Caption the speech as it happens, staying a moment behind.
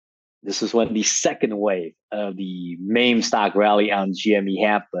This is when the second wave of the meme stock rally on GME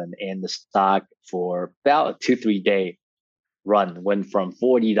happened, and the stock for about a 2-3 day run went from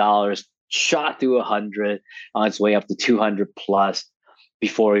 $40 shot to 100 on its way up to 200 plus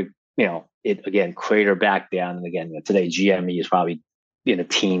before it again crater back down. And again, today GME is probably in the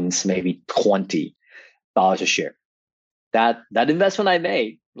teens, maybe $20 a share. That investment I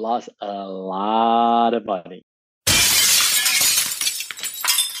made lost a lot of money.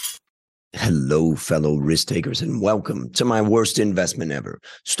 Hello, fellow risk takers, and welcome to my worst investment ever.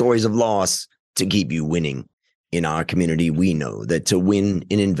 Stories of loss to keep you winning. In our community, we know that to win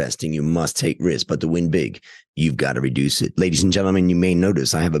in investing, you must take risk, but to win big, you've got to reduce it. Ladies and gentlemen, you may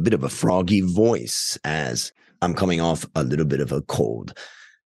notice I have a bit of a froggy voice as I'm coming off a little bit of a cold.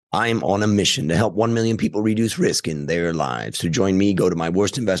 I'm on a mission to help 1 million people reduce risk in their lives. To join me, go to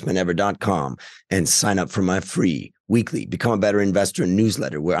myworstinvestmentever.com and sign up for my free weekly Become a Better Investor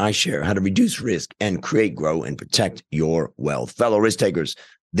newsletter, where I share how to reduce risk and create, grow, and protect your wealth. Fellow risk takers,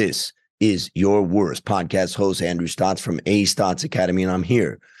 this is your worst podcast host, Andrew Stotz from A Stotz Academy, and I'm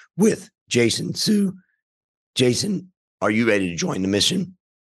here with Jason Su. Jason, are you ready to join the mission?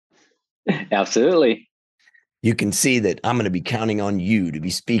 Absolutely. You can see that I'm going to be counting on you to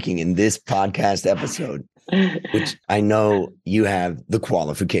be speaking in this podcast episode, which I know you have the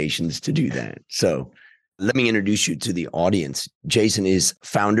qualifications to do that. So let me introduce you to the audience. Jason is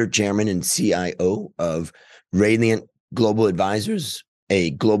founder, chairman, and CIO of Radiant Global Advisors, a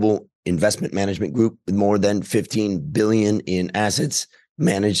global investment management group with more than 15 billion in assets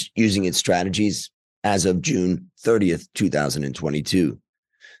managed using its strategies as of June 30th, 2022.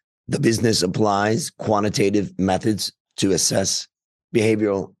 The business applies quantitative methods to assess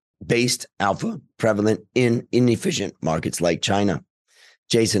behavioral-based alpha prevalent in inefficient markets like China.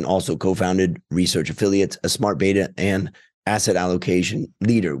 Jason also co-founded Research Affiliates, a smart beta and asset allocation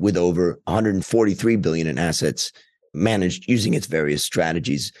leader with over 143 billion in assets managed using its various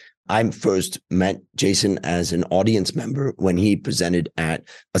strategies. I first met Jason as an audience member when he presented at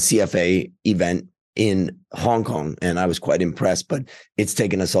a CFA event in Hong Kong, and I was quite impressed, but it's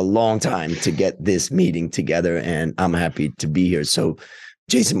taken us a long time to get this meeting together, and I'm happy to be here. So,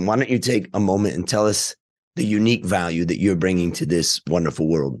 Jason, why don't you take a moment and tell us the unique value that you're bringing to this wonderful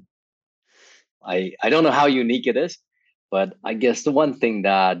world? I don't know how unique it is, but I guess the one thing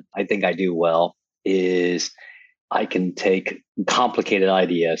that I think I do well is I can take complicated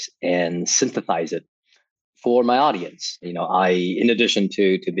ideas and synthesize it for my audience. In addition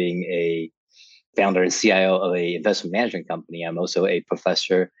to being a founder and CIO of a investment management company, I'm also a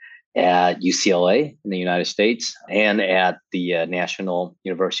professor at UCLA in the United States and at the National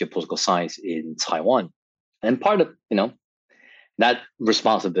University of Political Science in Taiwan. And part of, that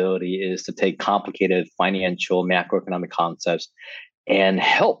responsibility is to take complicated financial macroeconomic concepts and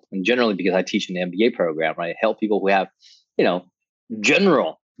help, and generally because I teach an MBA program, right? Help people who have,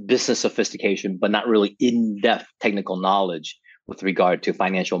 general business sophistication, but not really in-depth technical knowledge with regard to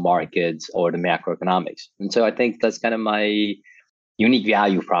financial markets or the macroeconomics. And so I think that's kind of my unique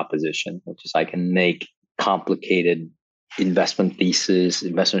value proposition, which is I can make complicated investment thesis,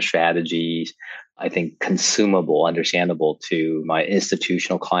 investment strategies, I think consumable, understandable to my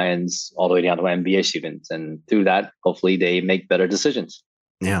institutional clients all the way down to my MBA students. And through that, hopefully they make better decisions.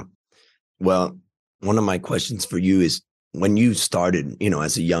 Yeah. Well, one of my questions for you is when you started,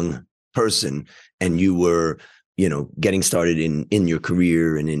 as a young person and you were, getting started in your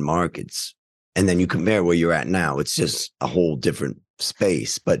career and in markets, and then you compare where you're at now, it's just a whole different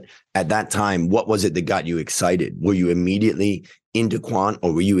space. But at that time, what was it that got you excited? Were you immediately into quant,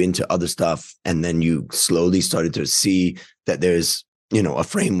 or were you into other stuff? And then you slowly started to see that there's, a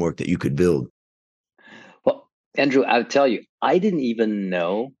framework that you could build. Well, Andrew, I'll tell you, I didn't even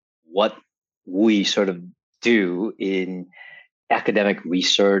know what we sort of do in academic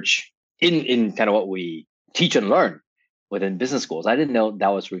research, in kind of what we teach and learn within business schools. I didn't know that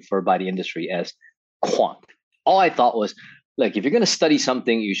was referred by the industry as quant. All I thought was, look, if you're going to study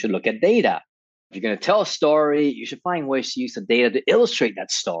something, you should look at data. If you're going to tell a story, you should find ways to use the data to illustrate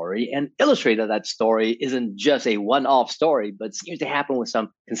that story and illustrate that that story isn't just a one-off story, but seems to happen with some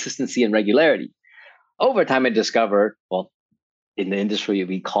consistency and regularity. Over time, I discovered, well, in the industry,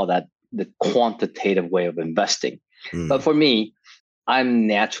 we call that the quantitative way of investing. But for me, I'm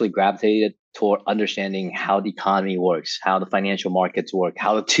naturally gravitated toward understanding how the economy works, how the financial markets work,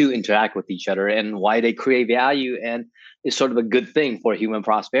 how the two interact with each other, and why they create value, and is sort of a good thing for human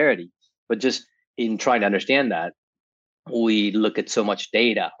prosperity. But just in trying to understand that, we look at so much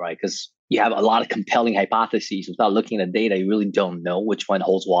data, right? Because you have a lot of compelling hypotheses. Without looking at data, you really don't know which one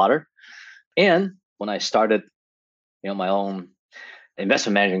holds water. And when I started, my own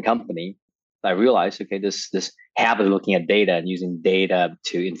investment management company, I realized, okay, this habit of looking at data and using data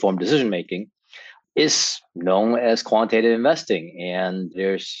to inform decision making is known as quantitative investing. And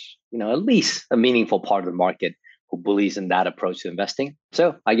there's, at least a meaningful part of the market who believes in that approach to investing.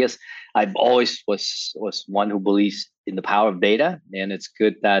 So I guess I've always was one who believes in the power of data. And it's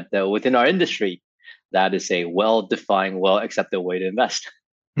good that within our industry, that is a well-defined, well-accepted way to invest.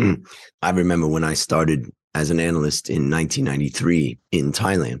 I remember when I started as an analyst in 1993 in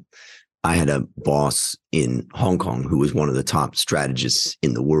Thailand, I had a boss in Hong Kong who was one of the top strategists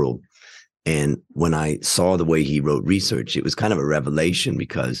in the world. And when I saw the way he wrote research, it was kind of a revelation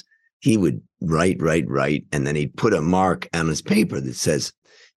because he would write, and then he'd put a mark on his paper that says,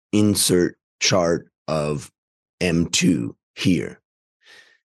 insert chart of M2 here.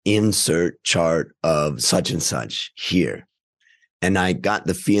 Insert chart of such and such here. And I got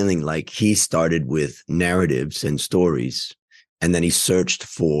the feeling like he started with narratives and stories, and then he searched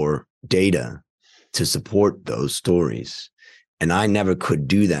for data to support those stories. And I never could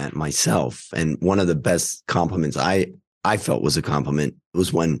do that myself. And one of the best compliments I felt was a compliment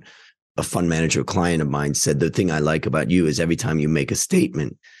was when a fund manager client of mine said, the thing I like about you is every time you make a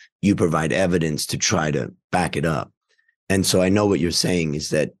statement, you provide evidence to try to back it up. And so I know what you're saying is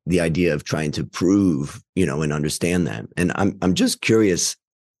that the idea of trying to prove, and understand that. And I'm just curious,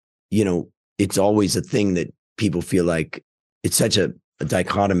 it's always a thing that people feel like it's such a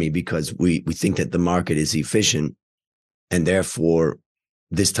dichotomy because we think that the market is efficient and therefore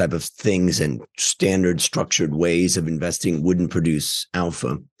this type of things and standard structured ways of investing wouldn't produce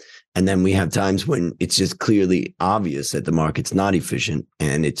alpha. And then we have times when it's just clearly obvious that the market's not efficient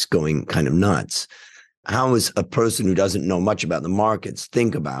and it's going kind of nuts. How is a person who doesn't know much about the markets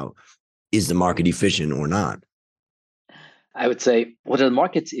think about, is the market efficient or not? I would say whether the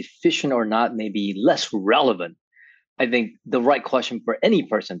market's efficient or not may be less relevant. I think the right question for any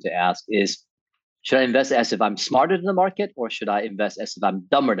person to ask is, should I invest as if I'm smarter than the market, or should I invest as if I'm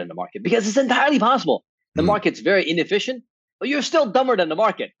dumber than the market? Because it's entirely possible. The market's very inefficient, but you're still dumber than the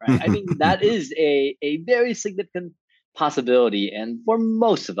market, right? I think that is a very significant possibility. And for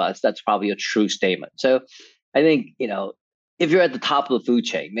most of us, that's probably a true statement. So I think, if you're at the top of the food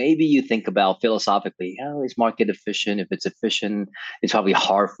chain, maybe you think about philosophically, is market efficient? If it's efficient, it's probably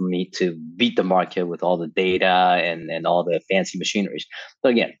hard for me to beat the market with all the data and all the fancy machineries. But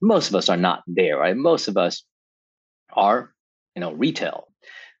again, most of us are not there, right? Most of us are, retail,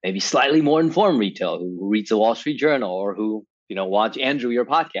 maybe slightly more informed retail, who reads the Wall Street Journal or who, watch Andrew, your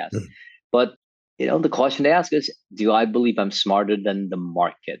podcast. But, the question to ask is, do I believe I'm smarter than the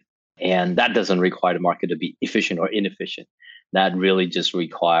market? And that doesn't require the market to be efficient or inefficient. That really just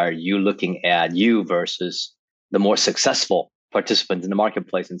requires you looking at you versus the more successful participants in the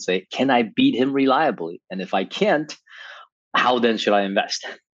marketplace and say, can I beat him reliably? And if I can't, how then should I invest?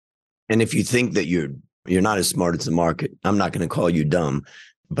 And if you think that you're not as smart as the market, I'm not going to call you dumb,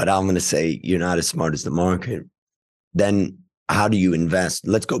 but I'm going to say you're not as smart as the market, then how do you invest?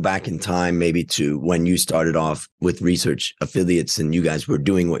 Let's go back in time maybe to when you started off with Research Affiliates and you guys were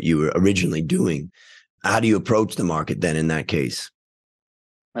doing what you were originally doing. How do you approach the market then in that case?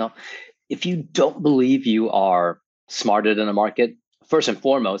 Well, if you don't believe you are smarter than the market, first and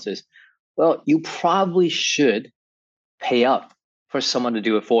foremost is, you probably should pay up for someone to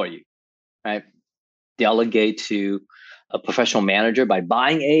do it for you, right? Delegate to a professional manager by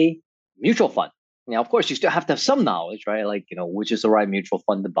buying a mutual fund. Now, of course, you still have to have some knowledge, right? Like, which is the right mutual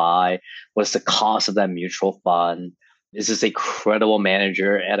fund to buy? What's the cost of that mutual fund? Is this a credible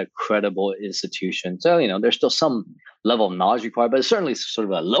manager at a credible institution? So, there's still some level of knowledge required, but it's certainly sort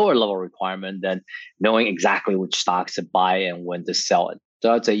of a lower level requirement than knowing exactly which stocks to buy and when to sell it.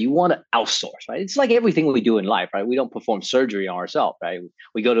 So I'd say you want to outsource, right? It's like everything we do in life, right? We don't perform surgery on ourselves, right?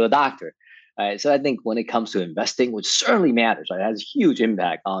 We go to a doctor. Right? So I think when it comes to investing, which certainly matters, right? It has a huge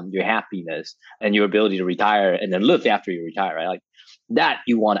impact on your happiness and your ability to retire and then live after you retire, right? Like that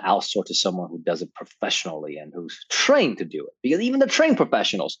you want to outsource to someone who does it professionally and who's trained to do it. Because even the trained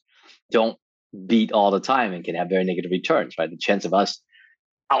professionals don't beat all the time and can have very negative returns, right? The chance of us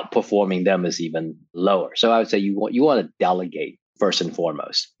outperforming them is even lower. So I would say you want to delegate first and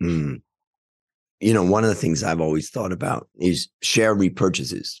foremost. One of the things I've always thought about is share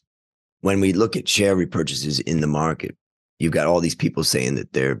repurchases. When we look at share repurchases in the market, you've got all these people saying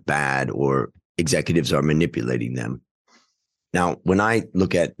that they're bad or executives are manipulating them. Now, when I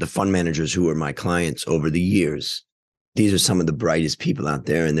look at the fund managers who are my clients over the years, these are some of the brightest people out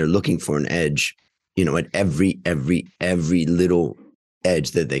there, and they're looking for an edge, at every little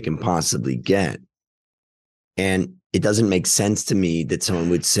edge that they can possibly get. And it doesn't make sense to me that someone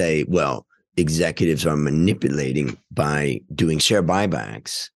would say, well, executives are manipulating by doing share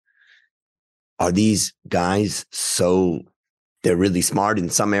buybacks, are these guys so they're really smart in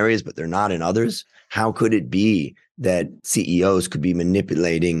some areas, but they're not in others? How could it be that CEOs could be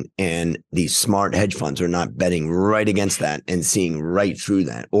manipulating and these smart hedge funds are not betting right against that and seeing right through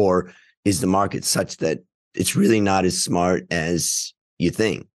that? Or is the market such that it's really not as smart as you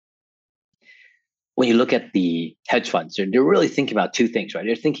think? When you look at the hedge funds, they're really thinking about two things, right?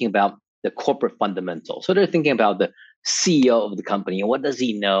 They're thinking about the corporate fundamentals. So they're thinking about the CEO of the company and what does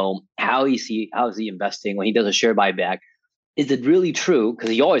he know? How is he investing when he does a share buyback? Is it really true? Because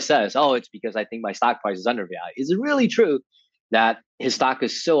he always says, oh, it's because I think my stock price is undervalued. Is it really true that his stock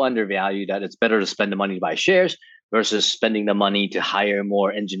is so undervalued that it's better to spend the money to buy shares versus spending the money to hire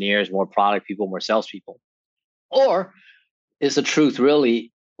more engineers, more product people, more salespeople? Or is the truth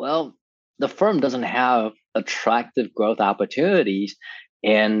really, well, the firm doesn't have attractive growth opportunities.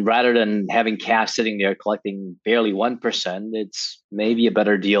 And rather than having cash sitting there collecting barely 1%, it's maybe a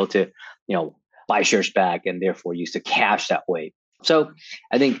better deal to, buy shares back and therefore use the cash that way. So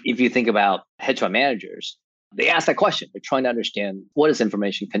I think if you think about hedge fund managers, they ask that question. They're trying to understand what is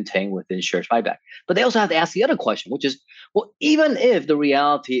information contained within shares buyback. But they also have to ask the other question, which is, well, even if the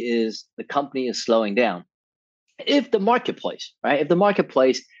reality is the company is slowing down, if the marketplace, right? If the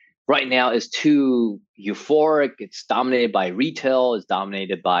marketplace right now is too euphoric, it's dominated by retail, it's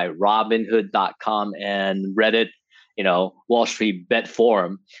dominated by Robinhood.com and Reddit, Wall Street Bet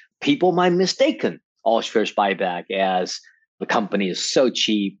Forum, people might mistaken all shares buyback as the company is so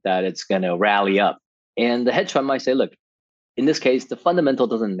cheap that it's going to rally up. And the hedge fund might say, look, in this case, the fundamental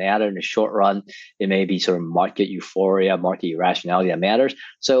doesn't matter in the short run. It may be sort of market euphoria, market irrationality that matters.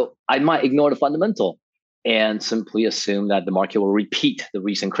 So I might ignore the fundamental and simply assume that the market will repeat the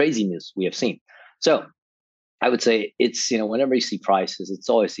recent craziness we have seen. So I would say it's, whenever you see prices, it's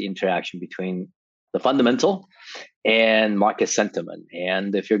always the interaction between the fundamental and market sentiment.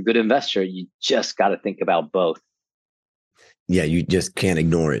 And if you're a good investor, you just got to think about both. Yeah, you just can't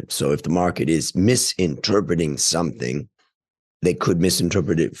ignore it. So if the market is misinterpreting something, they could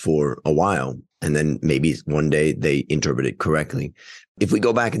misinterpret it for a while, and then maybe one day they interpret it correctly. If we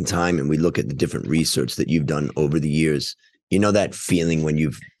go back in time and we look at the different research that you've done over the years, that feeling when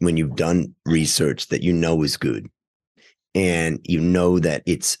you've done research that is good, and that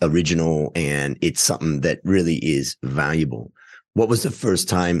it's original and it's something that really is valuable. What was the first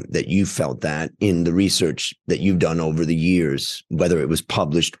time that you felt that in the research that you've done over the years, whether it was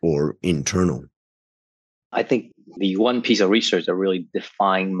published or internal? I think the one piece of research that really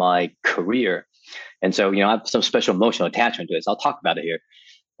defined my career, and so, I have some special emotional attachment to it, so I'll talk about it here,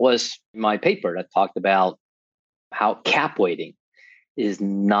 was my paper that talked about how cap weighting is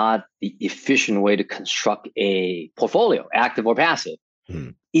not the efficient way to construct a portfolio, active or passive,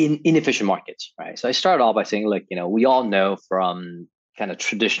 in inefficient markets, right? So I started off by saying, look, we all know from kind of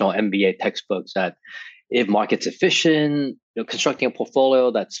traditional MBA textbooks that if market's efficient, constructing a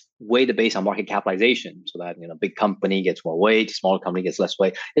portfolio that's weighted based on market capitalization, so that big company gets more weight, smaller company gets less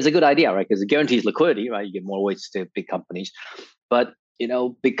weight, is a good idea, right? Because it guarantees liquidity, right? You get more weights to big companies, but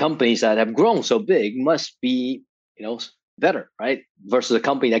big companies that have grown so big must be better, right? Versus a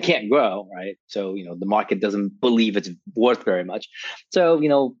company that can't grow, right? So the market doesn't believe it's worth very much. So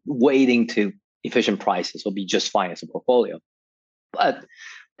weighting to efficient prices will be just fine as a portfolio. But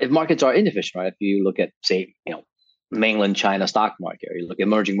if markets are inefficient, right? If you look at, say, mainland China stock market, or you look at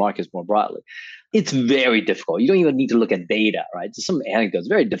emerging markets more broadly, it's very difficult. You don't even need to look at data, right? Just some anecdotes. It's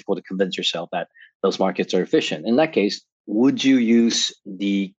very difficult to convince yourself that those markets are efficient. In that case, would you use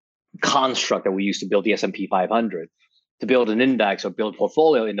the construct that we used to build the S&P 500 to build an index or build a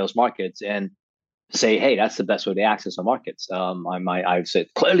portfolio in those markets and say, hey, that's the best way to access the markets? I said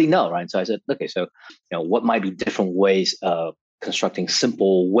clearly no, right? So I said, okay, so what might be different ways of constructing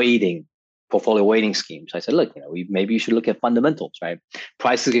simple portfolio weighting schemes? I said, look, maybe you should look at fundamentals, right?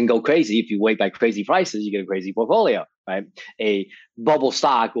 Prices can go crazy. If you weight by crazy prices, you get a crazy portfolio, right? A bubble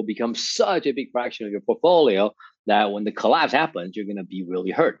stock will become such a big fraction of your portfolio that when the collapse happens, you're going to be really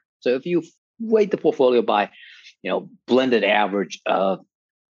hurt. So if you weight the portfolio by blended average of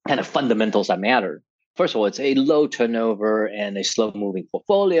kind of fundamentals that matter. First of all, it's a low turnover and a slow moving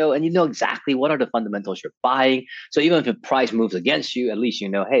portfolio, and you know exactly what are the fundamentals you're buying. So even if the price moves against you, at least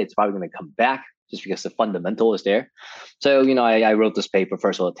hey, it's probably going to come back just because the fundamental is there. So, I wrote this paper,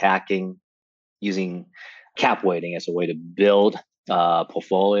 first of all, using cap weighting as a way to build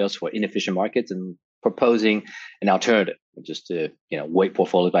portfolios for inefficient markets, and proposing an alternative, just to weight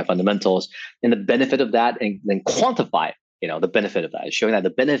portfolios by fundamentals, and the benefit of that, and then quantify the benefit of that, is showing that the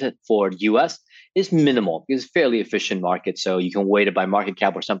benefit for the US is minimal because it's a fairly efficient market. So you can weight it by market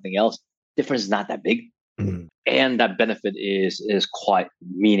cap or something else. difference is not that big. Mhm. And that benefit is quite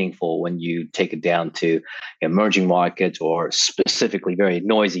meaningful when you take it down to emerging markets or specifically very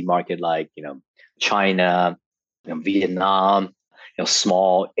noisy market like China, Vietnam,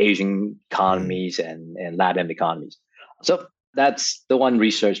 small Asian Mhm. economies and Latin economies. So that's the one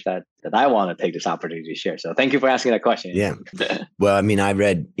research that I want to take this opportunity to share. So thank you for asking that question. Yeah. Well, I mean, I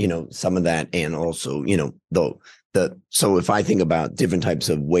read, some of that, and also, so if I think about different types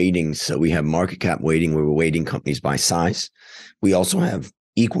of weightings, so we have market cap weighting where we're weighting companies by size. We also have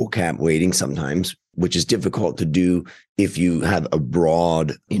equal cap weighting sometimes, which is difficult to do if you have a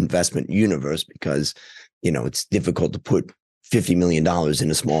broad investment universe because, it's difficult to put $50 million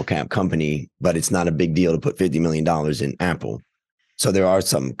in a small cap company, but it's not a big deal to put $50 million in Apple. So there are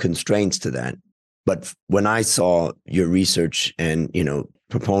some constraints to that. But when I saw your research and,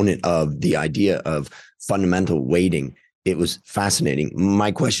 proponent of the idea of fundamental weighting, it was fascinating. My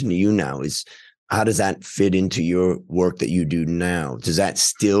question to you now is, how does that fit into your work that you do now? Is that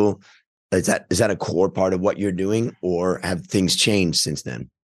a core part of what you're doing, or have things changed since then?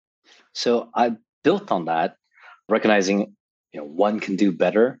 So I built on that, recognizing one can do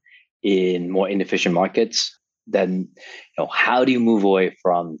better in more inefficient markets. Then how do you move away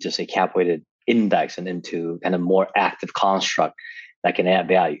from just a cap weighted index and into kind of more active construct that can add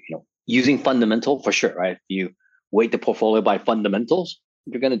value? Using fundamental for sure, right? If you weight the portfolio by fundamentals,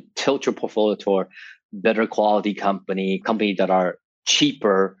 you're going to tilt your portfolio toward better quality company that are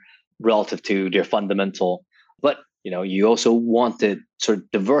cheaper relative to their fundamental. But you also want to sort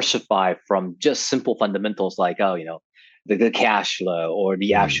of diversify from just simple fundamentals like the cash flow or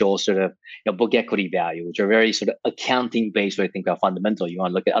the Mm. actual sort of book equity value, which are very sort of accounting based when I think about fundamental. You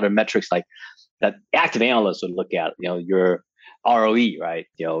want to look at other metrics like that active analysts would look at, your ROE, right?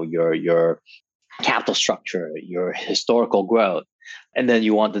 Your capital structure, your historical growth. And then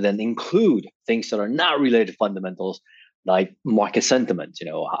you want to then include things that are not related to fundamentals, like market sentiment.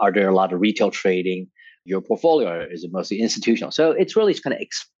 Are there a lot of retail trading? Your portfolio, is it mostly institutional? So it's really kind of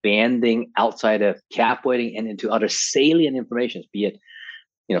expanding outside of cap weighting and into other salient information, be it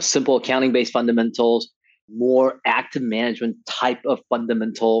simple accounting based fundamentals, more active management type of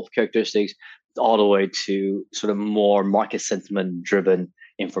fundamental characteristics, all the way to sort of more market sentiment driven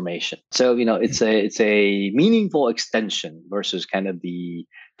information. So it's a meaningful extension versus kind of the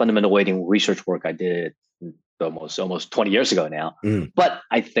fundamental weighting research work I did almost 20 years ago now. Mm. But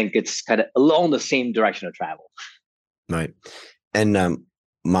I think it's kind of along the same direction of travel. Right. And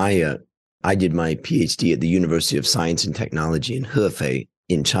my I did my PhD at the University of Science and Technology in Hefei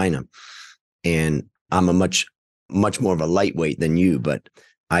in China, and I'm a much more of a lightweight than you, but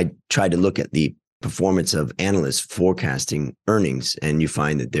I tried to look at the performance of analysts forecasting earnings, and you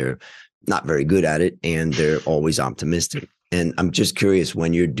find that they're not very good at it, and they're always optimistic. And I'm just curious,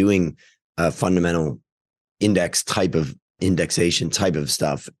 when you're doing a fundamental indexation type of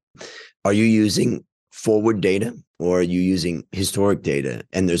stuff, are you using forward data or are you using historic data?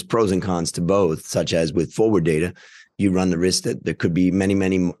 And there's pros and cons to both, such as with forward data, you run the risk that there could be many,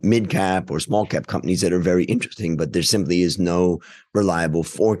 many mid cap or small cap companies that are very interesting, but there simply is no reliable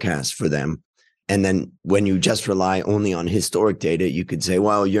forecast for them. And then when you just rely only on historic data, you could say,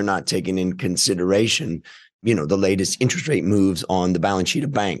 well, you're not taking in consideration, the latest interest rate moves on the balance sheet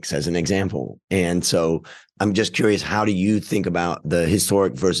of banks, as an example. And so I'm just curious, how do you think about the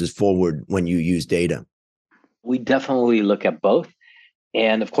historic versus forward when you use data? We definitely look at both.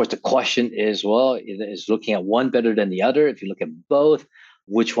 And of course, the question is, well, is looking at one better than the other? If you look at both,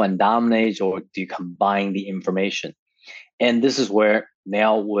 which one dominates, or do you combine the information? And this is where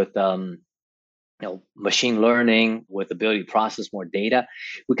now with machine learning, with the ability to process more data,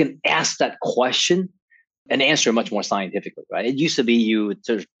 we can ask that question and answer much more scientifically, right? It used to be you would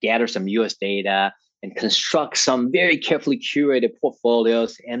sort of gather some US data and construct some very carefully curated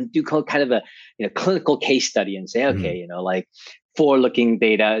portfolios and do kind of a clinical case study and say, okay, Mhm. like forward-looking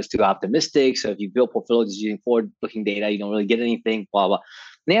data is too optimistic. So if you build portfolios using forward-looking data, you don't really get anything, blah, blah.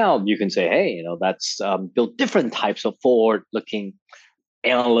 Now you can say, hey, that's build different types of forward-looking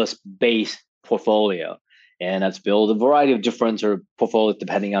analyst-based portfolio. And that's build a variety of different sort of portfolios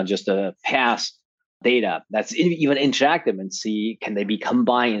depending on just the past data that's even interactive and see can they be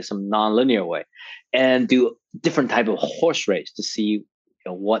combined in some nonlinear way and do different type of horse race to see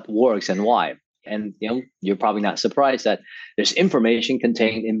what works and why. And you're probably not surprised that there's information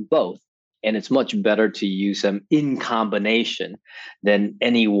contained in both, and it's much better to use them in combination than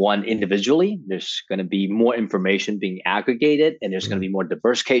any one individually. There's going to be more information being aggregated, and there's going to Mhm. be more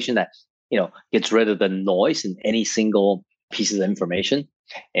diversification that gets rid of the noise in any single pieces of information.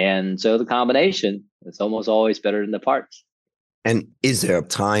 And so the combination is almost always better than the parts. And is there a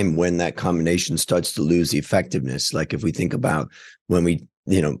time when that combination starts to lose the effectiveness? Like if we think about when we,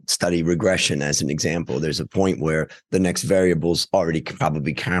 study regression as an example, there's a point where the next variable's already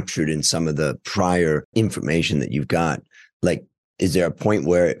probably captured in some of the prior information that you've got. Like, is there a point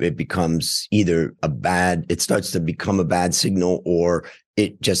where it becomes either it starts to become a bad signal, or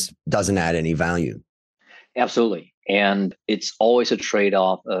it just doesn't add any value? Absolutely. And it's always a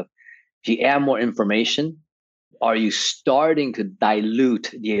trade-off of, if you add more information, are you starting to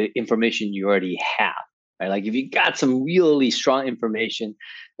dilute the information you already have? Right? Like if you got some really strong information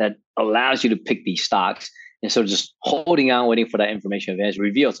that allows you to pick these stocks, and so just holding on, waiting for that information to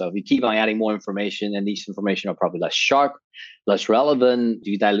reveal. So if you keep on adding more information, and these information are probably less sharp, less relevant,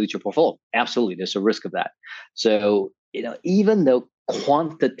 do you dilute your portfolio? Absolutely. There's a risk of that. So, even though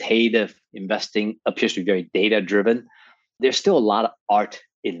quantitative investing appears to be very data driven, there's still a lot of art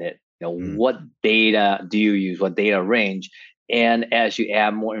in it. What data do you use? What data range? And as you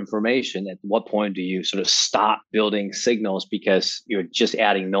add more information, at what point do you sort of stop building signals because you're just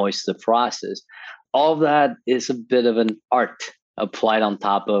adding noise to the process? All of that is a bit of an art applied on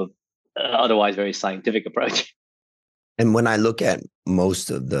top of otherwise very scientific approach. And when I look at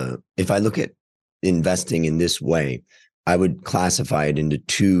if I look at investing in this way, I would classify it into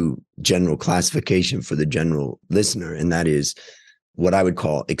two general classification for the general listener. And that is what I would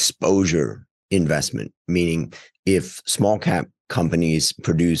call exposure investment, meaning if small cap companies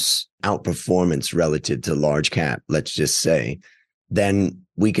produce outperformance relative to large cap, let's just say, then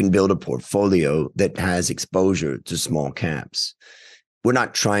we can build a portfolio that has exposure to small caps. We're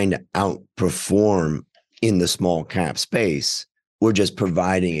not trying to outperform in the small cap space. We're just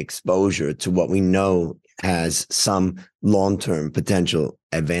providing exposure to what we know has some long-term potential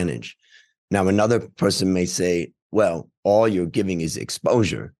advantage. Now, another person may say, well, all you're giving is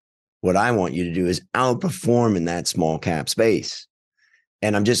exposure. What I want you to do is outperform in that small cap space.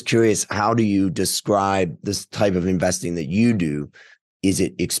 And I'm just curious, how do you describe this type of investing that you do? Is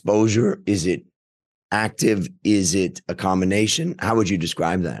it exposure? Is it active? Is it a combination? How would you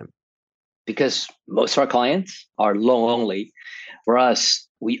describe that? Because most of our clients are long only, for us,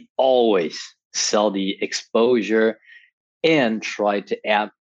 we always sell the exposure and try to add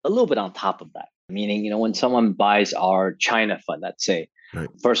a little bit on top of that. Meaning, when someone buys our China fund, let's say, right,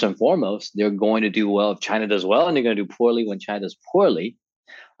 first and foremost, they're going to do well if China does well, and they're going to do poorly when China does poorly.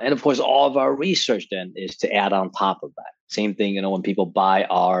 And of course, all of our research then is to add on top of that. Same thing, when people buy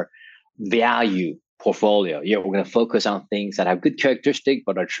our value portfolio, we're going to focus on things that have good characteristics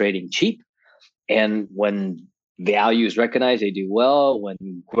but are trading cheap. And when value is recognized, they do well. When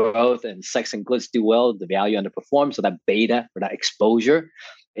growth and sex and goods do well, the value underperforms. So that beta or that exposure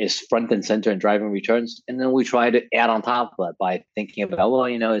is front and center and driving returns. And then we try to add on top of that by thinking about, well,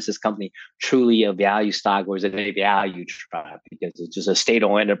 is this company truly a value stock, or is it a value trap? Because it's just a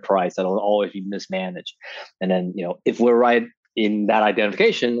state-owned enterprise that will always be mismanaged. And then, if we're right in that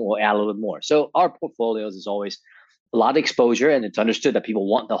identification, we'll add a little bit more. So our portfolios is always a lot of exposure, and it's understood that people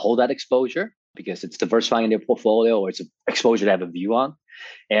want to hold that exposure because it's diversifying their portfolio, or it's an exposure to have a view on.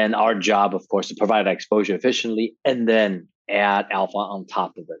 And our job, of course, to provide that exposure efficiently and then add alpha on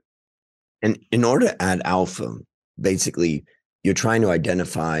top of it. And in order to add alpha, basically, you're trying to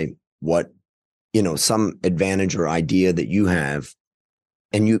identify what, some advantage or idea that you have,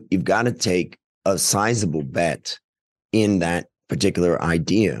 and you've got to take a sizable bet in that particular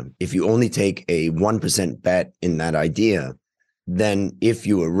idea. If you only take a 1% bet in that idea, then if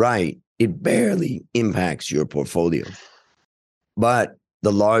you were right, it barely impacts your portfolio. But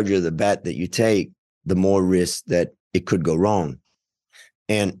the larger the bet that you take, the more risk that it could go wrong.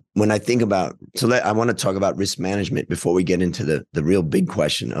 And when I think about, I want to talk about risk management before we get into the real big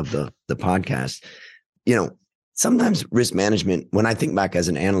question of the podcast. Sometimes risk management, when I think back as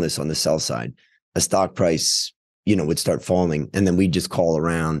an analyst on the sell side, a stock price, would start falling. And then we just call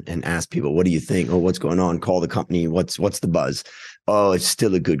around and ask people, what do you think? Oh, what's going on? Call the company. What's the buzz? Oh, it's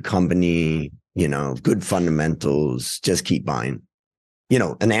still a good company, good fundamentals, just keep buying.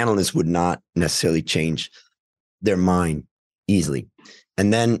 An analyst would not necessarily change their mind easily.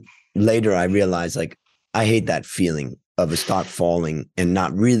 And then later I realized, I hate that feeling of a stock falling and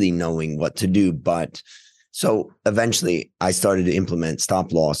not really knowing what to do. But so eventually I started to implement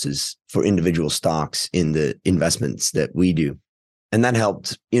stop losses for individual stocks in the investments that we do. And that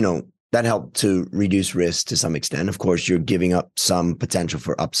helped, to reduce risk to some extent. Of course, you're giving up some potential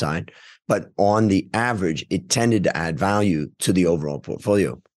for upside, but on the average, it tended to add value to the overall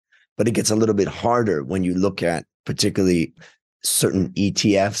portfolio. But it gets a little bit harder when you look at particularly certain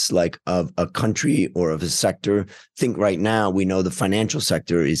ETFs, like of a country or of a sector? Think right now, we know the financial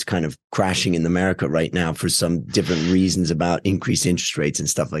sector is kind of crashing in America right now for some different reasons about increased interest rates and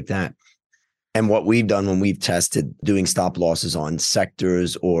stuff like that. And what we've done when we've tested doing stop losses on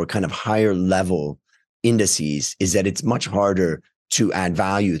sectors or kind of higher level indices is that it's much harder to add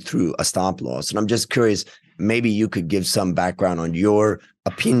value through a stop loss. And I'm just curious, maybe you could give some background on your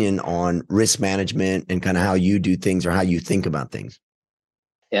opinion on risk management and kind of how you do things or how you think about things.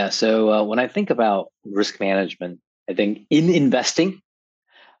 Yeah. So when I think about risk management, I think in investing,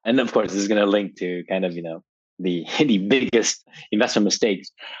 and of course, this is going to link to kind of, the the biggest investment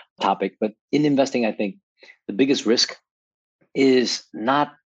mistakes topic. But in investing, I think the biggest risk is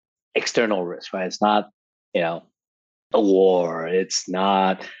not external risk, right? It's not, a war. It's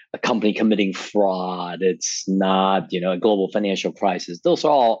not a company committing fraud. It's not, a global financial crisis. Those are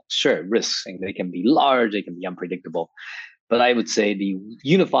all, sure, risks, and they can be large, they can be unpredictable. But I would say the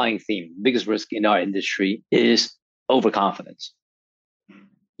unifying theme, biggest risk in our industry is overconfidence.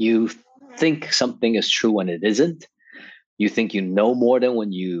 You think something is true when it isn't. You think you know more than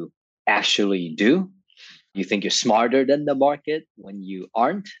when you actually do. You think you're smarter than the market when you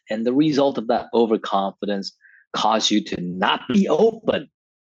aren't. And the result of that overconfidence cause you to not be open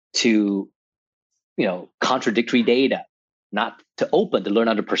to, contradictory data, not to open to learn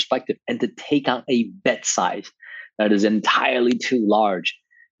other perspective, and to take on a bet size that is entirely too large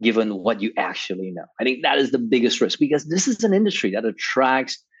given what you actually know. I think that is the biggest risk, because this is an industry that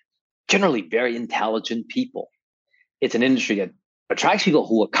attracts generally very intelligent people. It's an industry that attracts people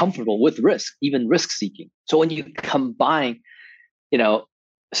who are comfortable with risk, even risk seeking. So when you combine,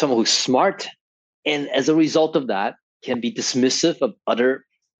 someone who's smart, and as a result of that can be dismissive of other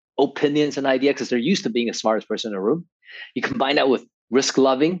opinions and ideas because they're used to being the smartest person in the room. You combine that with risk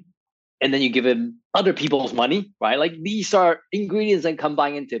loving, and then you give him other people's money, right? Like, these are ingredients that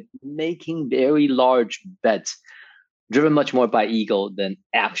combine into making very large bets, driven much more by ego than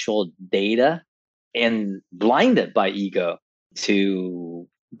actual data, and blinded by ego to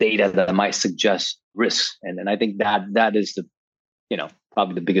data that might suggest risks. And I think that is the,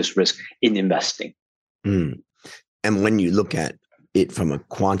 probably the biggest risk in investing. Mm. And when you look at it from a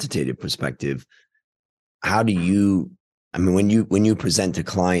quantitative perspective, how do you, when you present to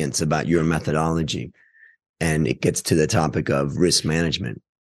clients about your methodology and it gets to the topic of risk management,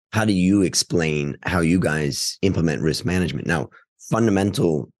 how do you explain how you guys implement risk management? Now,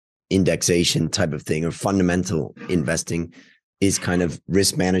 fundamental indexation type of thing or fundamental investing is kind of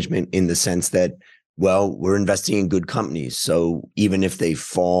risk management in the sense that, well, we're investing in good companies. So even if they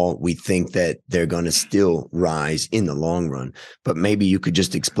fall, we think that they're going to still rise in the long run. But maybe you could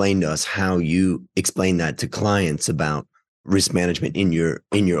just explain to us how you explain that to clients about risk management in your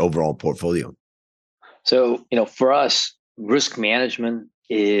overall portfolio. So, for us, risk management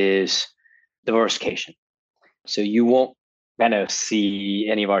is diversification. So you won't kind of see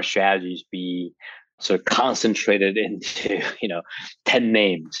any of our strategies be sort of concentrated into, 10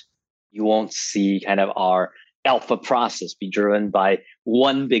 names. You won't see kind of our alpha process be driven by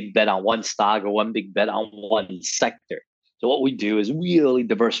one big bet on one stock or one big bet on one sector. So what we do is really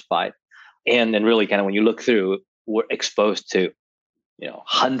diversified. And then really kind of when you look through, we're exposed to,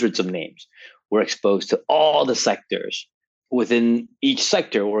 hundreds of names. We're exposed to all the sectors. Within each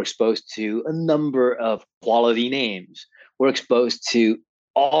sector, we're exposed to a number of quality names. We're exposed to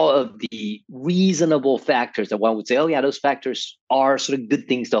all of the reasonable factors that one would say, oh yeah, those factors are sort of good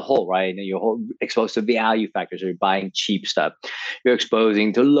things to hold, right? And you're exposed to value factors, you're buying cheap stuff. You're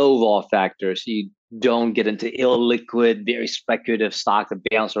exposing to low vol factors. You don't get into illiquid, very speculative stocks that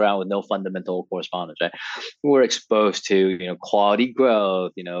bounce around with no fundamental correspondence, right? We're exposed to, quality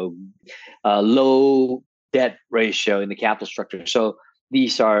growth, low debt ratio in the capital structure. So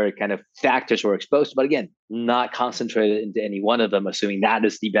these are kind of factors we're exposed to, but again, not concentrated into any one of them, assuming that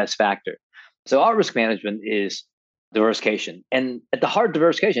is the best factor. So our risk management is diversification. And at the heart of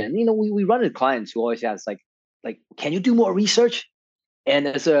diversification, we run into clients who always ask, like, can you do more research? And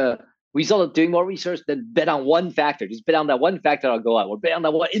as a result of doing more research, then bet on one factor. Just bet on that one factor that'll go up, or bet on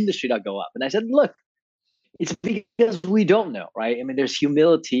that one industry that'll go up. And I said, look, it's because we don't know, right? There's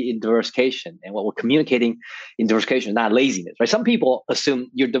humility in diversification, and what we're communicating in diversification is not laziness, right? Some people assume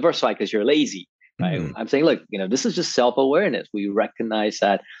you're diversified because you're lazy, right? Mm-hmm. I'm saying, look, this is just self-awareness. We recognize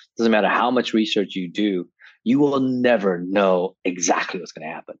that it doesn't matter how much research you do, you will never know exactly what's going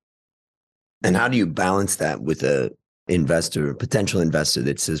to happen. And how do you balance that with a potential investor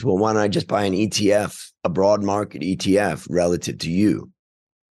that says, well, why don't I just buy an ETF, a broad market ETF relative to you?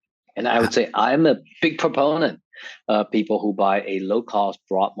 And I would say I'm a big proponent people who buy a low cost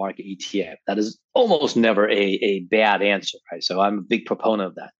broad market ETF. That is almost never a bad answer, right? So I'm a big proponent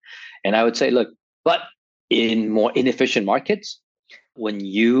of that. And I would say, look, but in more inefficient markets, when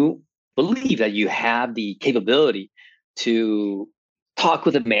you believe that you have the capability to talk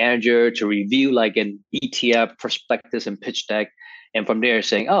with a manager, to review like an ETF prospectus and pitch deck, and from there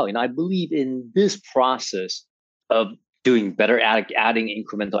saying, oh, I believe in this process of doing better at adding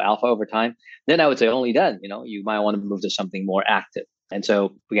incremental alpha over time, then I would say only then, you might want to move to something more active. And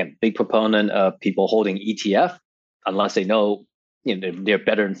so again, big proponent of people holding ETF, unless they know, they're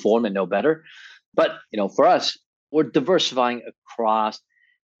better informed and know better. But, for us, we're diversifying across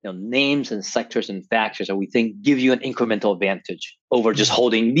names and sectors and factors that we think give you an incremental advantage over just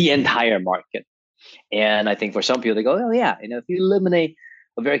holding the entire market. And I think for some people, they go, oh yeah, if you eliminate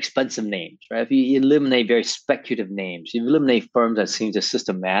a very expensive names, right? If you eliminate very speculative names, you eliminate firms that seem to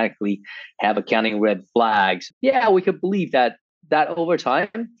systematically have accounting red flags. Yeah, we could believe that over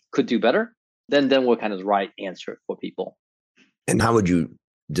time could do better. Then we're kind of the right answer for people. And how would you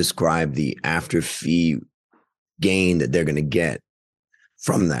describe the after fee gain that they're going to get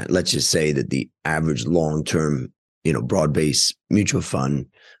from that? Let's just say that the average long-term, broad-based mutual fund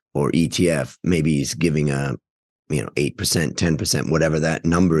or ETF maybe is giving a 8%, 10%, whatever that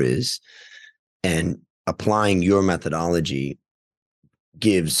number is, and applying your methodology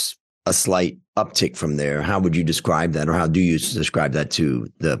gives a slight uptick from there. How would you describe that, or how do you describe that to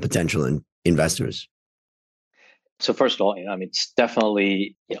the potential investors? So first of all, it's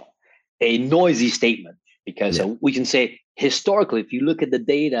definitely a noisy statement, because we can say historically, if you look at the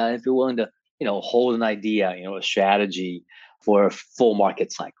data, if you're willing to hold an idea, a strategy for a full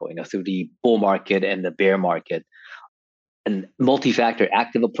market cycle, through the bull market and the bear market, and multi-factor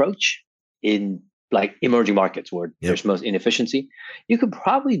active approach in like emerging markets where there's most inefficiency, you could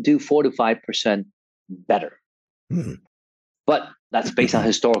probably do 4 to 5% better. But that's based on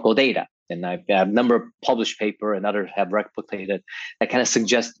historical data. And I've a number of published paper and others have replicated that kind of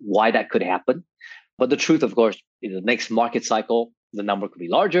suggest why that could happen. But the truth, of course, in the next market cycle, the number could be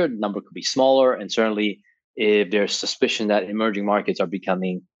larger, the number could be smaller. And certainly if there's suspicion that emerging markets are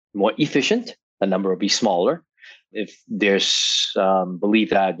becoming more efficient, the number will be smaller. If there's belief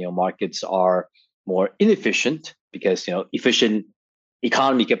that markets are more inefficient because efficient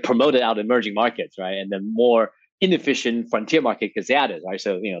economy get promoted out of emerging markets, right? And then more inefficient frontier market gets added, right?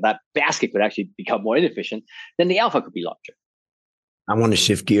 So that basket could actually become more inefficient, then the alpha could be larger. I want to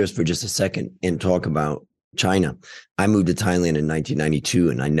shift gears for just a second and talk about China. I moved to Thailand in 1992,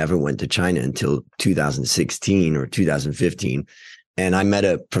 and I never went to China until 2016 or 2015. And I met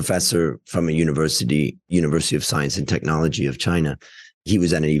a professor from a University of Science and Technology of China. He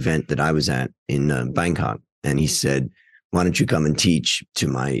was at an event that I was at in Bangkok. And he said, why don't you come and teach to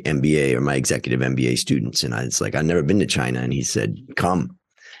my MBA or my executive MBA students? And I was like, I've never been to China. And he said, come.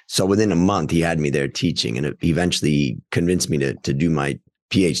 So within a month, he had me there teaching, and eventually convinced me to do my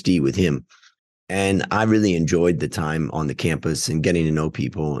PhD with him. And I really enjoyed the time on the campus and getting to know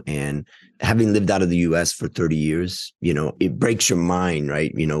people. And having lived out of the US for 30 years, it breaks your mind,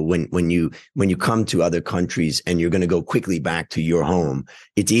 right? When you come to other countries and you're going to go quickly back to your home,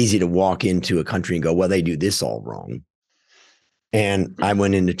 it's easy to walk into a country and go, well, they do this all wrong. And I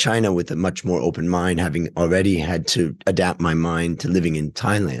went into China with a much more open mind, having already had to adapt my mind to living in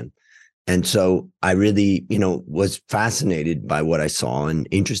Thailand. And so I really, was fascinated by what I saw and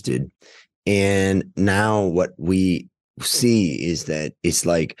interested. And now what we see is that it's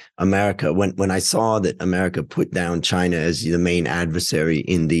like America, when I saw that America put down China as the main adversary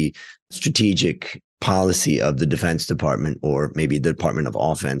in the strategic policy of the Defense Department, or maybe the Department of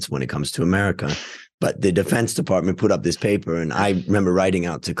Offense when it comes to America, but the Defense Department put up this paper, and I remember writing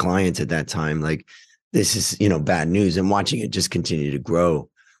out to clients at that time, like, this is, bad news, and watching it just continue to grow.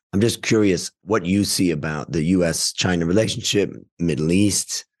 I'm just curious what you see about the US-China relationship, Middle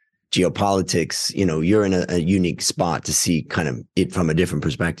East, geopolitics. You're in a unique spot to see kind of it from a different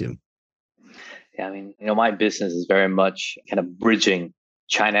perspective. Yeah, my business is very much kind of bridging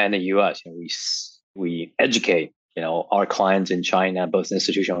China and the US. We educate our clients in China, both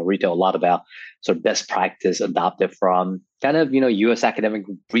institutional and retail, a lot about sort of best practice adopted from kind of, US academic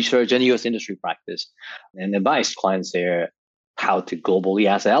research and US industry practice, and advise clients there how to globally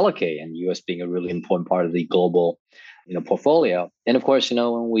asset allocate, and US being a really important part of the global, portfolio. And of course,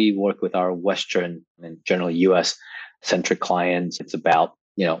 when we work with our Western and generally US centric clients, it's about,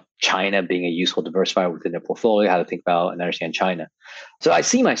 China being a useful diversifier within their portfolio, how to think about and understand China. So I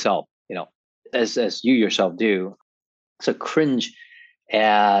see myself, as you yourself do, so cringe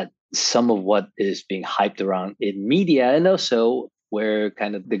at some of what is being hyped around in media, and also where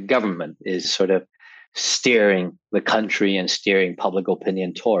kind of the government is sort of steering the country and steering public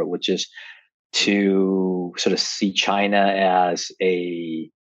opinion toward, which is to sort of see China as a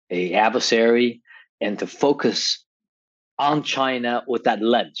adversary and to focus on China with that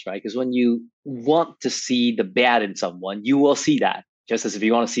lens, right? Because when you want to see the bad in someone, you will see that. Just as if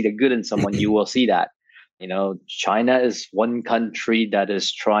you want to see the good in someone, you will see that. China is one country that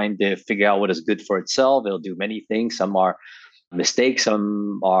is trying to figure out what is good for itself. It'll do many things. Some are mistakes,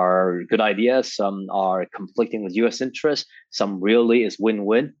 some are good ideas, some are conflicting with US interests, some really is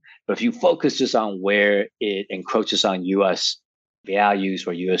win-win. But if you focus just on where it encroaches on US values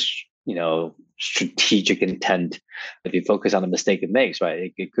or US, strategic intent, if you focus on the mistake it makes,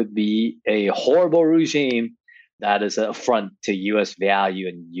 right? It could be a horrible regime that is an affront to US value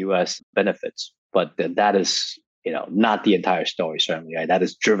and US benefits. But that is, not the entire story, certainly, right? That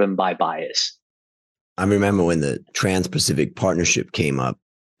is driven by bias. I remember when the Trans-Pacific Partnership came up.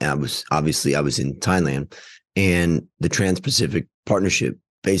 I was in Thailand, and the Trans-Pacific Partnership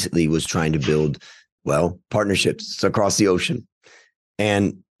basically was trying to build, partnerships across the ocean.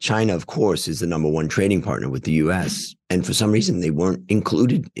 And China, of course, is the number one trading partner with the US. And for some reason, they weren't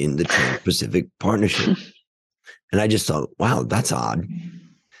included in the Trans-Pacific Partnership. And I just thought, wow, that's odd.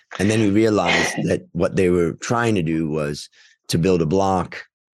 And then we realized that what they were trying to do was to build a block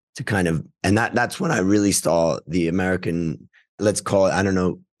to kind of, and that's when I really saw the American, let's call it, I don't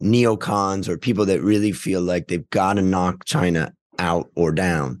know, neocons or people that really feel like they've got to knock China out or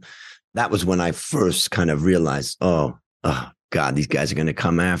down. That was when I first kind of realized, oh God, these guys are going to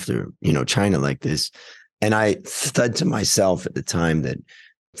come after, China like this. And I said to myself at the time that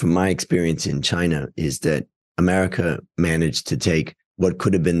from my experience in China is that America managed to take what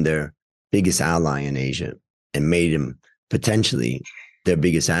could have been their biggest ally in Asia and made him potentially their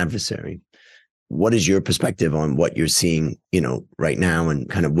biggest adversary. What is your perspective on what you're seeing, right now and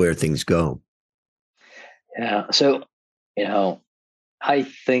kind of where things go? Yeah. So, I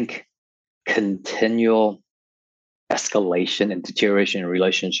think continual escalation and deterioration in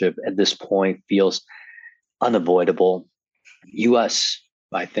relationship at this point feels unavoidable. US,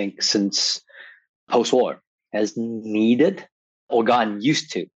 I think, since post-war has needed or gotten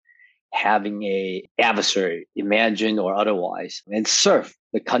used to having a adversary, imagined or otherwise, and serve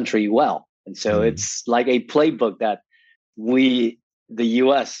the country well. And so it's like a playbook that we, the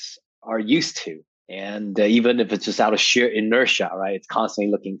US, are used to. And even if it's just out of sheer inertia, right? It's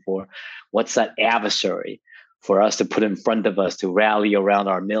constantly looking for what's that adversary for us to put in front of us to rally around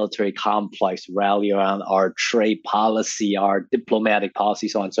our military complex, rally around our trade policy, our diplomatic policy,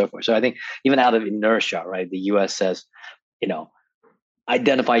 so on and so forth. So I think even out of inertia, right, the US says,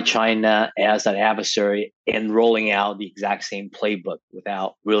 identify China as an adversary and rolling out the exact same playbook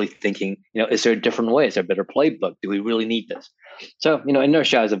without really thinking, is there a different way? Is there a better playbook? Do we really need this? So,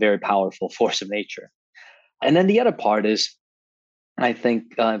 inertia is a very powerful force of nature. And then the other part is, I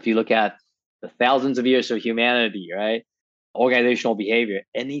think if you look at the thousands of years of humanity, right? Organizational behavior,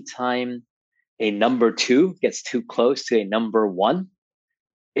 anytime a number two gets too close to a number one,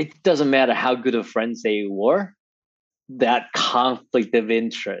 it doesn't matter how good of friends they were, that conflict of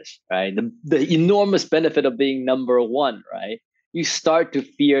interest, right? The enormous benefit of being number one, right? You start to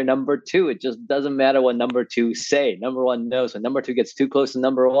fear number two. It just doesn't matter what number two say. Number one knows when number two gets too close to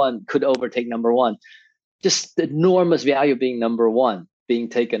number one, could overtake number one. Just the enormous value of being number one being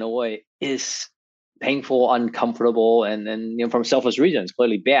taken away is painful, uncomfortable, and from selfish reasons,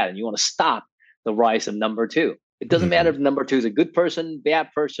 clearly bad. And you want to stop the rise of number two. It doesn't matter if number two is a good person,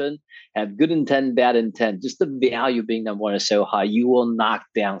 bad person, have good intent, bad intent. Just the value of being number one is so high, you will knock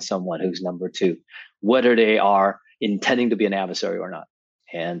down someone who's number two, whether they are intending to be an adversary or not.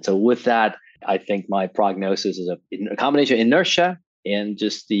 And so with that, I think my prognosis is a combination of inertia and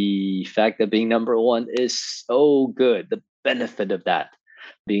just the fact that being number one is so good. The benefit of that,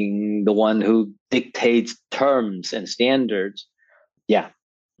 being the one who dictates terms and standards. Yeah,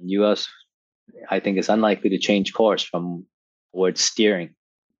 US, I think, is unlikely to change course from where it's steering.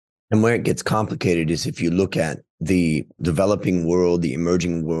 And where it gets complicated is if you look at the developing world, the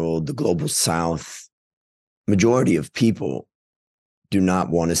emerging world, the global South, majority of people do not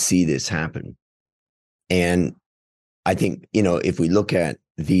want to see this happen. And I think, if we look at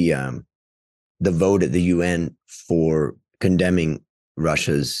the vote at the UN for condemning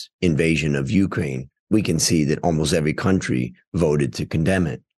Russia's invasion of Ukraine, we can see that almost every country voted to condemn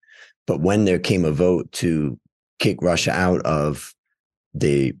it. But when there came a vote to kick Russia out of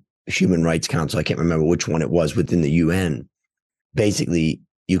the Human Rights Council, I can't remember which one it was within the UN, basically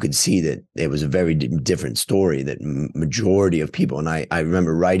you could see that it was a very different story, that majority of people, and I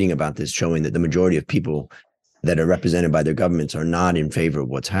remember writing about this, showing that the majority of people that are represented by their governments are not in favor of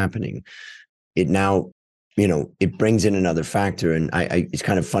what's happening. it now, it brings in another factor. And it's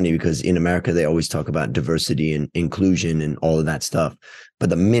kind of funny because in America, they always talk about diversity and inclusion and all of that stuff. But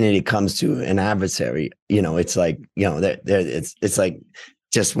the minute it comes to an adversary, it's like, it's like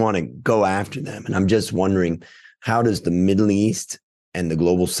just want to go after them. And I'm just wondering, how does the Middle East and the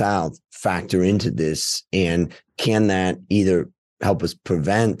global South factor into this? And can that either help us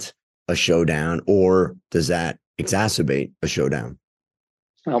prevent a showdown, or does that exacerbate a showdown?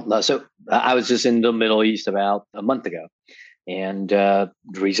 Well, so I was just in the Middle East about a month ago. And the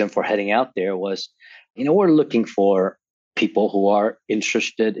reason for heading out there was, we're looking for people who are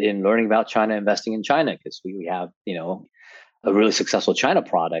interested in learning about China, investing in China, because we have, a really successful China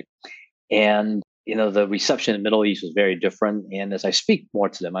product. And, the reception in the Middle East was very different. And as I speak more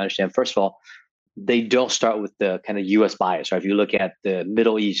to them, I understand, first of all, they don't start with the kind of US bias, right? If you look at the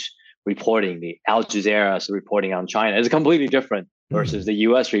Middle East reporting, the Al Jazeera's reporting on China is completely different versus the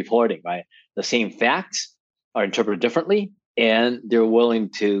US reporting, right? The same facts are interpreted differently, and they're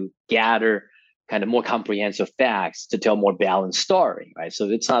willing to gather kind of more comprehensive facts to tell a more balanced story, right? So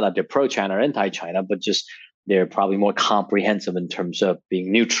it's not that they're pro-China or anti-China, but just they're probably more comprehensive in terms of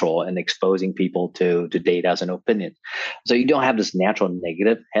being neutral and exposing people to data and opinions. So you don't have this natural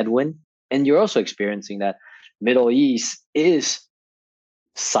negative headwind. And you're also experiencing that Middle East is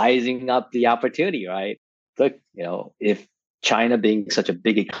sizing up the opportunity, right? Look, if China, being such a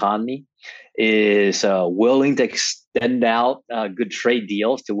big economy, is willing to extend out good trade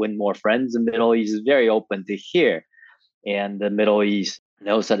deals to win more friends, the Middle East is very open to hear. And the Middle East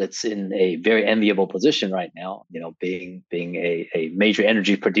knows that it's in a very enviable position right now, being a major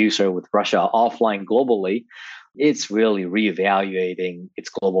energy producer with Russia offline globally. It's really reevaluating its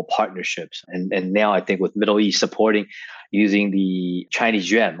global partnerships. And now I think with Middle East supporting using the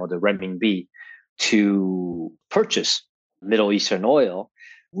Chinese yuan or the renminbi to purchase Middle Eastern oil,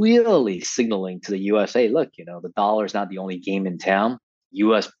 really signaling to the USA, look, the dollar is not the only game in town.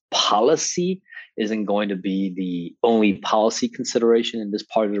 US policy isn't going to be the only policy consideration in this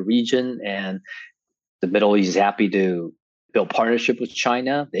part of the region. And the Middle East is happy to build partnership with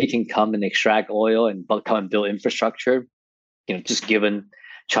China. They can come and extract oil and come and build infrastructure, just given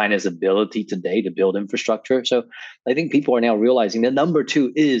China's ability today to build infrastructure. So I think people are now realizing that number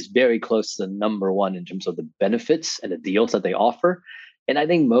two is very close to the number one in terms of the benefits and the deals that they offer. And I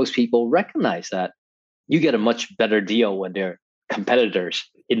think most people recognize that you get a much better deal when they're competitors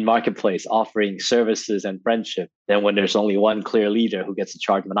in marketplace offering services and friendship than when there's only one clear leader who gets to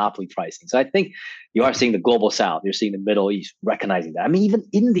charge monopoly pricing. So I think you are seeing the global South, you're seeing the Middle East recognizing that. I mean, even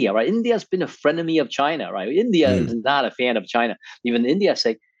India, right? India's been a frenemy of China, right? India is not a fan of China. Even India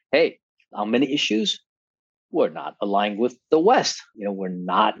say, hey, on many issues, we're not aligned with the West. We're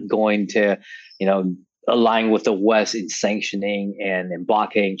not going to, align with the West in sanctioning and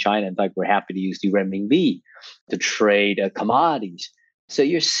blockading China. In fact, we're happy to use the renminbi to trade commodities. So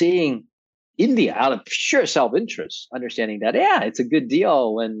you're seeing India, out of sheer self-interest, understanding that, yeah, it's a good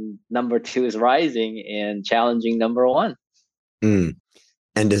deal when number two is rising and challenging number one. And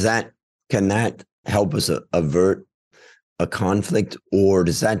can that help us avert a conflict, or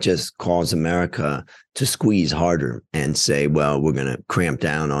does that just cause America to squeeze harder and say, well, we're going to cramp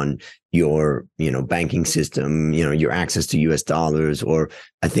down on your, banking system, your access to US dollars? Or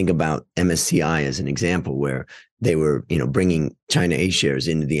I think about MSCI as an example where they were, bringing China A shares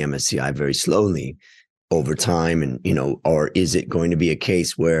into the MSCI very slowly over time. And, or is it going to be a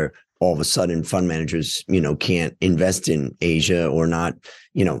case where all of a sudden fund managers, can't invest in Asia, or not,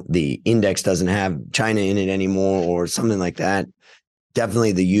 the index doesn't have China in it anymore, or something like that?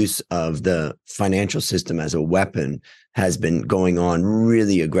 Definitely the use of the financial system as a weapon has been going on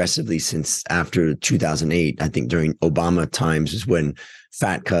really aggressively since after 2008. I think during Obama times is when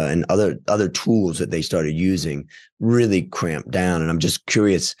FATCA and other tools that they started using really cramped down. And I'm just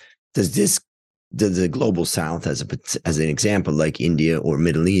curious, does the global South, as an example, like India or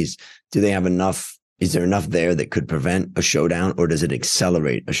Middle East, do they have enough? Is there enough there that could prevent a showdown, or does it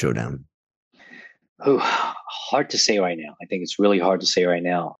accelerate a showdown? Oh, hard to say right now. I think it's really hard to say right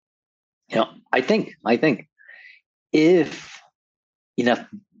now. I think if enough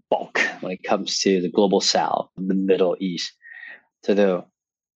bulk when it comes to the global South, the Middle East, to the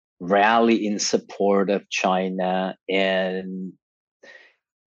rally in support of China and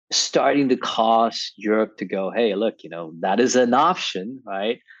starting to cause Europe to go, hey, look, that is an option,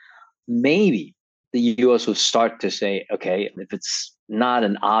 right? Maybe the US will start to say, okay, if it's not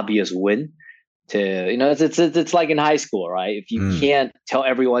an obvious win, it's like in high school, right? If you can't tell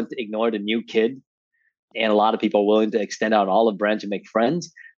everyone to ignore the new kid, and a lot of people are willing to extend out an olive branch and make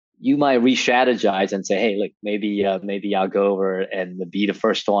friends, you might re-strategize and say, hey, look, maybe I'll go over and be the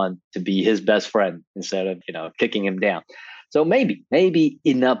first one to be his best friend instead of, kicking him down. So maybe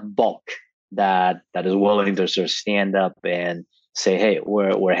enough bulk that is willing to sort of stand up and say, hey,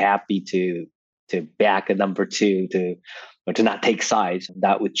 we're happy to back a number two, or to not take sides.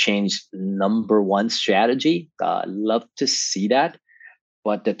 That would change number one strategy. I'd love to see that,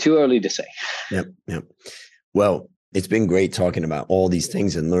 but too early to say. Yep. Well, it's been great talking about all these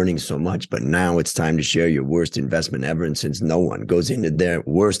things and learning so much, but now it's time to share your worst investment ever. And since no one goes into their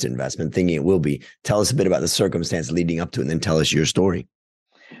worst investment thinking it will be, tell us a bit about the circumstance leading up to it, and then tell us your story.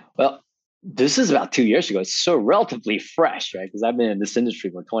 Well, this is about 2 years ago. It's so relatively fresh, right? Because I've been in this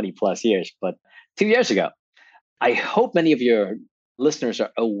industry for 20 plus years. But 2 years ago, I hope many of your listeners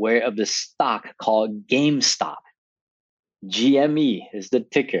are aware of this stock called GameStop. GME is the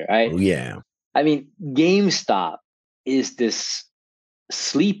ticker, right? Oh, yeah. I mean, GameStop is this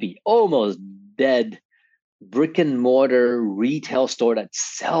sleepy, almost dead brick and mortar retail store that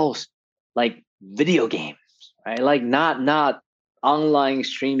sells like video games, right? Like not online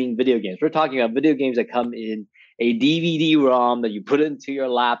streaming video games. We're talking about video games that come in a DVD-ROM that you put into your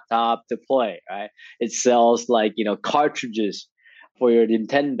laptop to play, right? It sells like, cartridges for your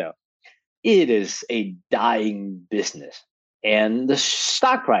Nintendo. It is a dying business. And the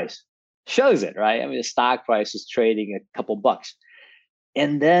stock price shows it, right? I mean, the stock price is trading a couple bucks.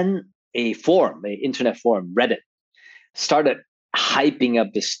 And then an internet forum, Reddit, started hyping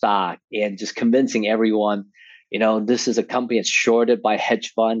up the stock and just convincing everyone, this is a company that's shorted by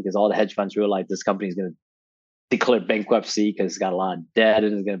hedge fund, because all the hedge funds realize this company is going to declare bankruptcy because it's got a lot of debt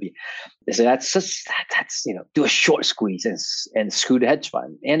and it's going to be. They say that's do a short squeeze and screw the hedge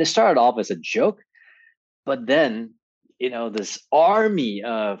fund. And it started off as a joke, but then this army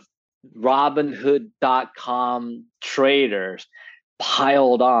of Robinhood.com traders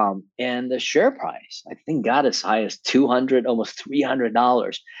piled on, and the share price, I think, got as high as $200, almost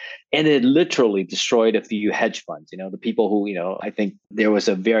 $300. And it literally destroyed a few hedge funds. The people who, I think there was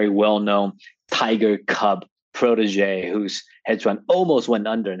a very well-known Tiger Cub protege whose hedge fund almost went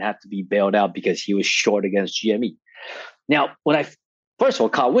under and had to be bailed out because he was short against GME. Now, when I first of all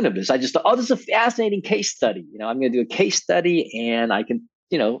caught wind of this, I just thought, this is a fascinating case study. I'm going to do a case study and I can,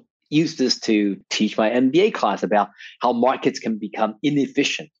 use this to teach my MBA class about how markets can become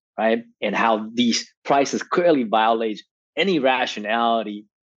inefficient, right? And how these prices clearly violate any rationality.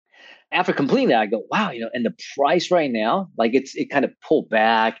 After completing that, I go, wow, and the price right now, like it kind of pulled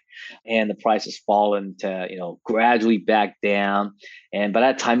back and the price has fallen to, gradually back down. And by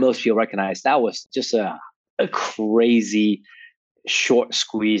that time, most people recognize that was just a crazy short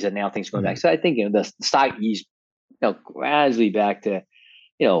squeeze, and now things going back. So I think, the stock eased, gradually back to,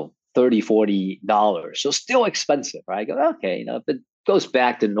 $30-$40. So still expensive, right? I go, okay, if it goes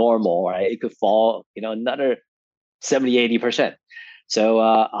back to normal, right, it could fall, another 70-80%. So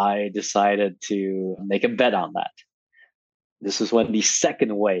I decided to make a bet on that. This is when the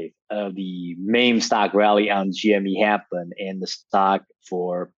second wave of the meme stock rally on GME happened, and the stock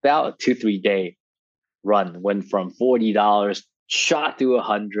for about a 2-3 day run went from $40, shot to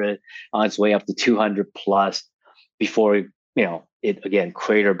 100, on its way up to 200 plus before it again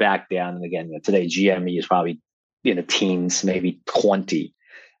cratered back down. And again, today GME is probably in the teens, maybe $20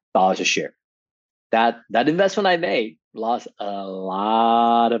 a share. That investment I made lost a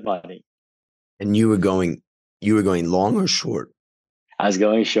lot of money. And you were going long or short? I was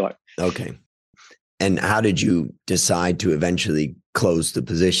going short. Okay. And how did you decide to eventually close the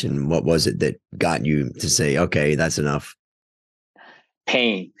position? What was it that got you to say, okay, that's enough?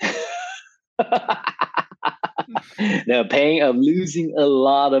 Pain. The pain of losing a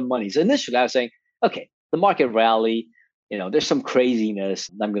lot of money. So initially I was saying, okay, the market rally, there's some craziness.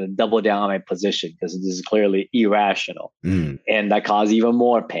 I'm going to double down on my position because this is clearly irrational. And that caused even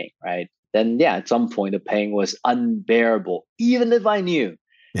more pain, right? Then, at some point, the pain was unbearable, even if I knew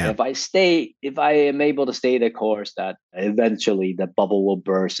if I am able to stay the course, that eventually the bubble will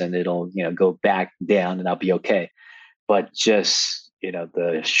burst and it'll, go back down and I'll be okay. But just,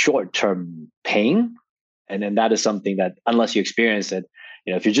 the short-term pain, and then that is something that unless you experience it,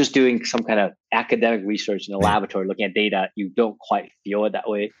 if you're just doing some kind of academic research in a laboratory, looking at data, you don't quite feel it that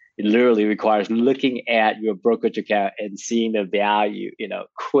way. It literally requires looking at your brokerage account and seeing the value,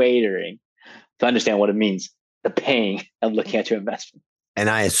 cratering to understand what it means, the pain of looking at your investment. And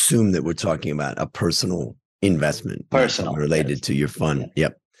I assume that we're talking about a personal investment, related to your fund. Yeah.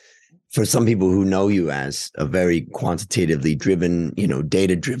 Yep. For some people who know you as a very quantitatively driven,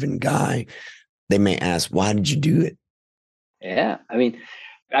 data-driven guy, they may ask, why did you do it? Yeah. I mean,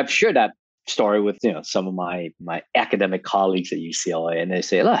 I'm sure that story with some of my academic colleagues at UCLA, and they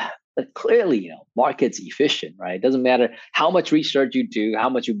say, look, clearly, market's efficient, right? It doesn't matter how much research you do, how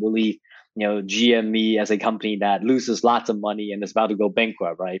much you believe, GME as a company that loses lots of money and is about to go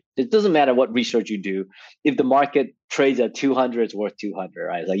bankrupt, right? It doesn't matter what research you do. If the market trades at 200, it's worth 200,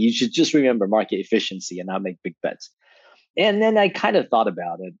 right? Like you should just remember market efficiency and not make big bets. And then I kind of thought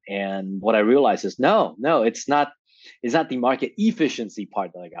about it, and what I realized is no, it's not the market efficiency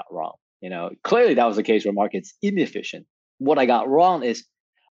part that I got wrong. Clearly that was the case where market's inefficient. What I got wrong is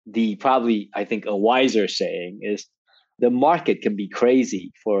the probably I think a wiser saying is the market can be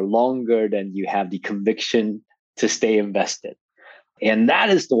crazy for longer than you have the conviction to stay invested. And that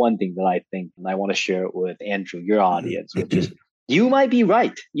is the one thing that I think, and I want to share it with Andrew, your audience, which is you might be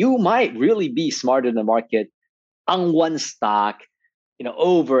right. You might really be smarter than the market on one stock,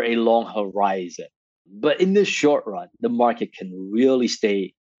 over a long horizon. But in the short run, the market can really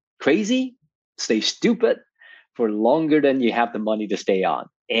stay crazy, stay stupid for longer than you have the money to stay on.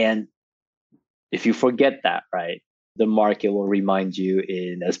 And if you forget that, right, the market will remind you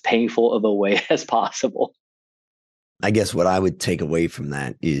in as painful of a way as possible. I guess what I would take away from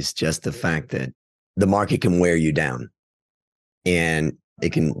that is just the fact that the market can wear you down and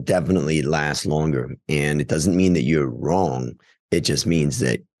it can definitely last longer. And it doesn't mean that you're wrong. It just means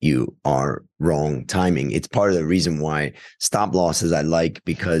that you are wrong timing. It's part of the reason why stop losses I like,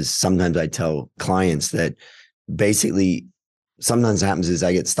 because sometimes I tell clients that basically sometimes happens is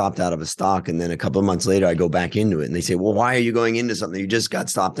I get stopped out of a stock and then a couple of months later I go back into it and they say, well, why are you going into something you just got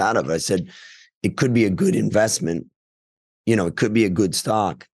stopped out of? I said, it could be a good investment. It could be a good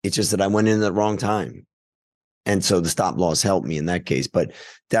stock. It's just that I went in at the wrong time. And so the stop loss helped me in that case, but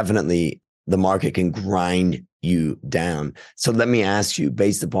definitely the market can grind you down. So let me ask you,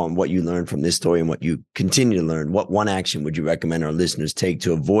 based upon what you learned from this story and what you continue to learn, what one action would you recommend our listeners take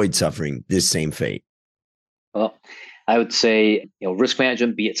to avoid suffering this same fate? Well, I would say, risk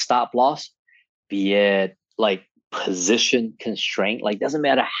management, be it stop loss, be it like position constraint, like doesn't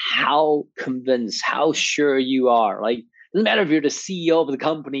matter how convinced, how sure you are, like doesn't matter if you're the CEO of the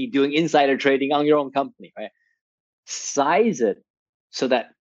company doing insider trading on your own company, right? Size it so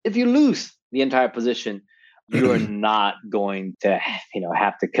that if you lose the entire position, you're not going to,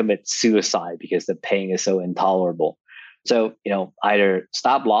 have to commit suicide because the pain is so intolerable. So, either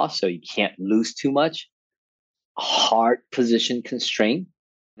stop loss so you can't lose too much, hard position constraint.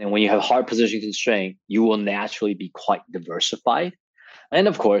 And when you have hard position constraint, you will naturally be quite diversified. And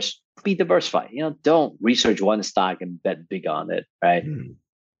of course, be diversified. Don't research one stock and bet big on it, right?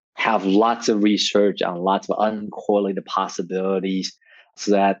 Have lots of research on lots of uncorrelated possibilities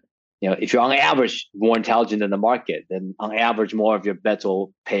so that, if you're on average more intelligent than the market, then on average, more of your bets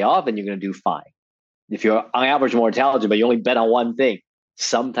will pay off and you're going to do fine. If you're on average more intelligent, but you only bet on one thing,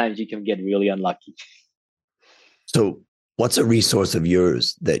 sometimes you can get really unlucky. So what's a resource of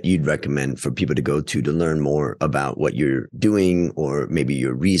yours that you'd recommend for people to go to learn more about what you're doing, or maybe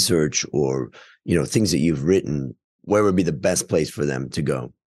your research, or, things that you've written? Where would be the best place for them to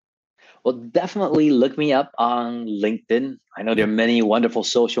go? Well, definitely look me up on LinkedIn. I know there are many wonderful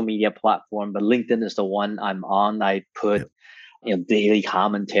social media platforms, but LinkedIn is the one I'm on. I put, daily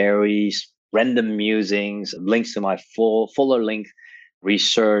commentaries, random musings, links to my fuller link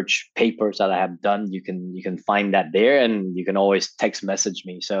research papers that I have done. You can find that there, and you can always text message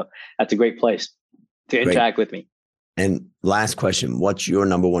me. So that's a great place to interact with me. And last question, what's your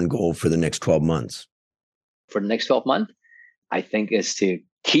number one goal for the next 12 months? For the next 12 months, I think is to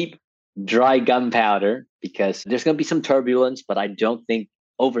keep dry gunpowder, because there's going to be some turbulence, but I don't think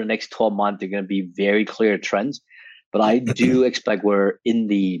over the next 12 months, there are going to be very clear trends. But I do expect we're in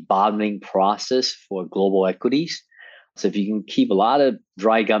the bottoming process for global equities. So if you can keep a lot of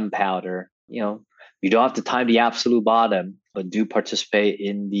dry gunpowder, you don't have to time the absolute bottom, but do participate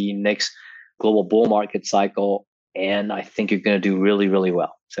in the next global bull market cycle. And I think you're going to do really, really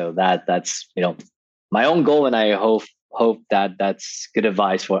well. So that's my own goal, and I hope that that's good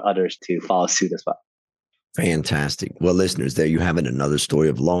advice for others to follow suit as well. Fantastic. Well, listeners, there you have it. Another story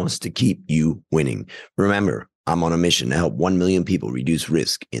of loss to keep you winning. Remember, I'm on a mission to help 1 million people reduce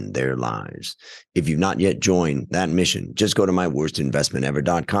risk in their lives. If you've not yet joined that mission, just go to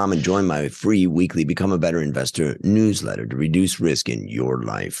myworstinvestmentever.com and join my free weekly Become a Better Investor newsletter to reduce risk in your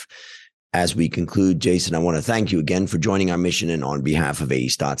life. As we conclude, Jason, I want to thank you again for joining our mission. And on behalf of A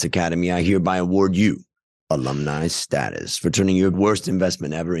Stotz Academy, I hereby award you alumni status for turning your worst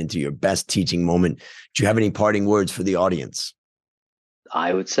investment ever into your best teaching moment. Do you have any parting words for the audience?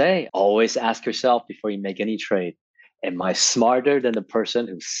 I would say always ask yourself before you make any trade, am I smarter than the person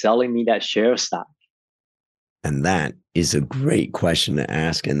who's selling me that share of stock? And that is a great question to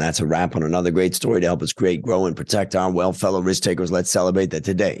ask. And that's a wrap on another great story to help us create, grow, and protect our wealth. Fellow risk takers, let's celebrate that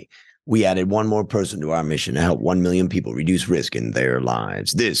today we added one more person to our mission to help 1 million people reduce risk in their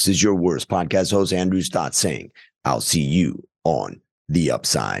lives. This is your worst podcast host, Andrew Stott, saying, I'll see you on the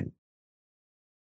upside.